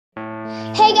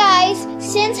Hey guys,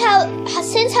 since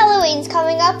Halloween's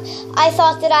coming up, I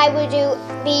thought that I would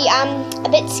be a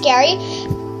bit scary.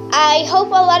 I hope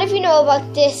a lot of you know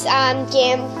about this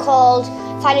game called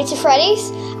Five Nights at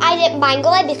Freddy's. I did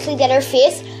Mangle. I literally did her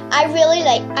face. I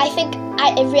think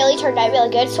it really turned out really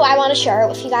good, so I want to share it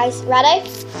with you guys. Ready?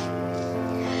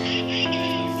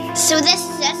 So this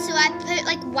is it. So I put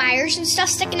like wires and stuff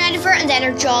sticking out of her, and then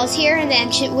her jaw's here, and then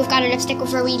we've got her lipstick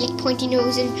with her wee like pointy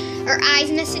nose, and her eyes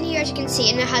missing here, as you can see,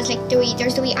 and it has like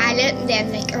there's the wee eyelid, and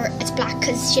then like it's black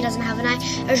because she doesn't have an eye.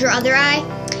 There's her other eye,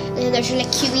 and then there's her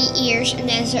like cute wee ears, and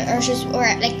then there's just where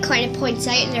it like kind of points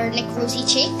out, and her like rosy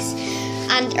cheeks,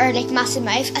 and her like massive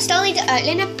mouth. I still need to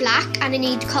outline it black, and I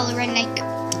need colouring like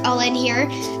all in here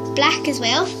black as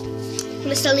well.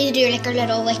 And I still need to do like her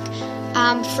little like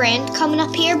friend coming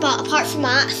up here, but apart from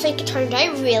that, I think it turned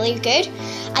out really good.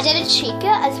 I did a Chica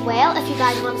as well, if you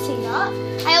guys want to see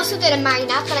that. I also did a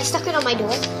marionette, but I stuck it on my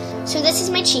door. So this is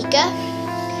my Chica.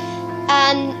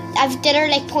 I've did her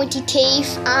like pointy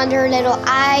teeth and her little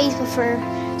eyes with her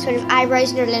sort of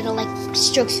eyebrows and her little like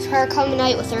strokes of hair coming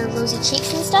out with her rosy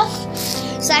cheeks and stuff.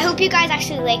 So I hope you guys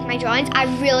actually like my drawings. I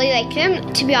really like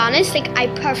them, to be honest. Like, I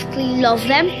perfectly love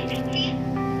them.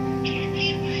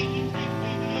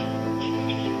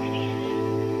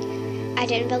 I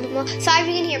didn't build them all. Sorry if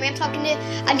you can hear me.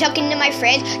 I'm talking to my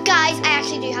friend. Guys, I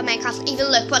actually do have Minecraft.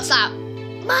 Even look, what's that?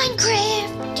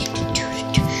 Minecraft.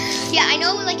 Yeah, I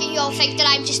know like you all think that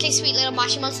I'm just a sweet little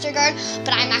Moshi Monster girl,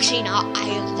 but I'm actually not.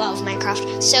 I love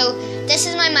Minecraft. So this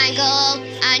is my Mangle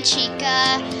and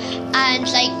Chica, and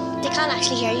like they can't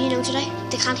actually hear you, do they?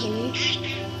 They can't hear you.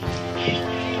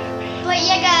 But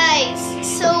yeah, guys.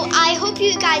 So I hope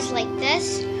you guys like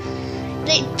this.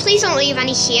 Please don't leave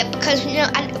any hate because we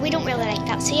don't really like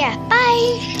that. So yeah,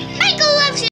 bye. Michael loves you.